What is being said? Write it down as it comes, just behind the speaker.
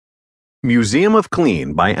Museum of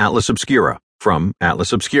Clean by Atlas Obscura, from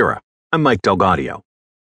Atlas Obscura. I'm Mike Delgadio.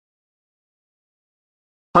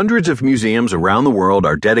 Hundreds of museums around the world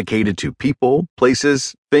are dedicated to people,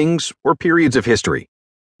 places, things, or periods of history.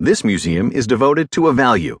 This museum is devoted to a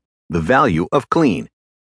value, the value of clean.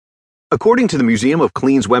 According to the Museum of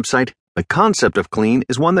Clean's website, the concept of clean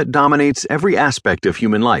is one that dominates every aspect of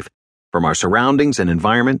human life, from our surroundings and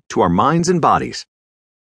environment to our minds and bodies.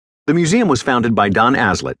 The museum was founded by Don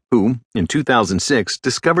Aslett, who, in 2006,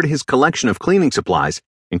 discovered his collection of cleaning supplies,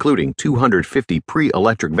 including 250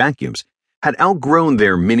 pre-electric vacuums, had outgrown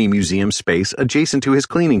their mini-museum space adjacent to his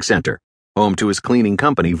cleaning center, home to his cleaning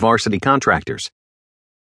company, Varsity Contractors.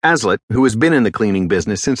 Aslett, who has been in the cleaning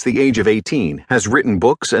business since the age of 18, has written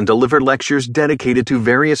books and delivered lectures dedicated to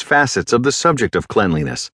various facets of the subject of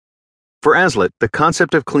cleanliness. For Aslett, the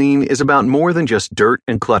concept of clean is about more than just dirt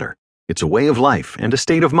and clutter. It's a way of life and a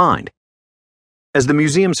state of mind. As the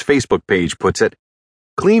museum's Facebook page puts it,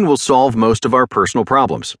 clean will solve most of our personal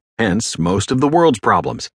problems, hence most of the world's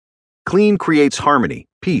problems. Clean creates harmony,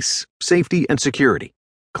 peace, safety, and security.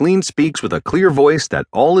 Clean speaks with a clear voice that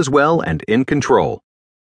all is well and in control.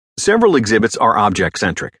 Several exhibits are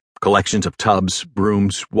object-centric, collections of tubs,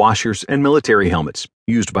 brooms, washers, and military helmets,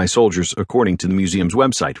 used by soldiers according to the museum's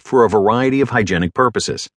website for a variety of hygienic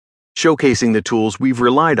purposes, showcasing the tools we've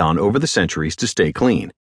relied on over the centuries to stay clean.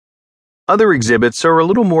 Other exhibits are a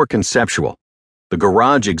little more conceptual. The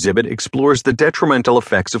garage exhibit explores the detrimental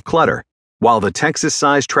effects of clutter, while the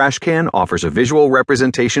Texas-sized trash can offers a visual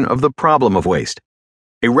representation of the problem of waste.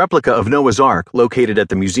 A replica of Noah's Ark, located at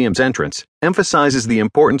the museum's entrance, emphasizes the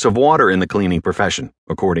importance of water in the cleaning profession,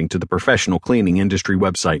 according to the professional cleaning industry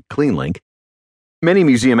website CleanLink. Many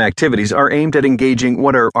museum activities are aimed at engaging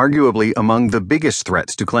what are arguably among the biggest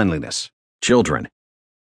threats to cleanliness: children.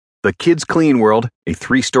 The Kids Clean World, a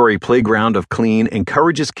 3-story playground of clean,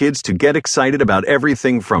 encourages kids to get excited about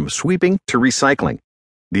everything from sweeping to recycling.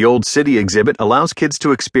 The Old City exhibit allows kids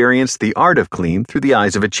to experience the art of clean through the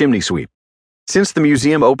eyes of a chimney sweep. Since the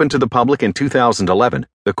museum opened to the public in 2011,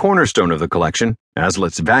 the cornerstone of the collection,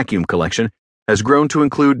 Aslett's vacuum collection, has grown to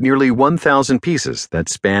include nearly 1,000 pieces that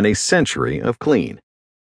span a century of clean.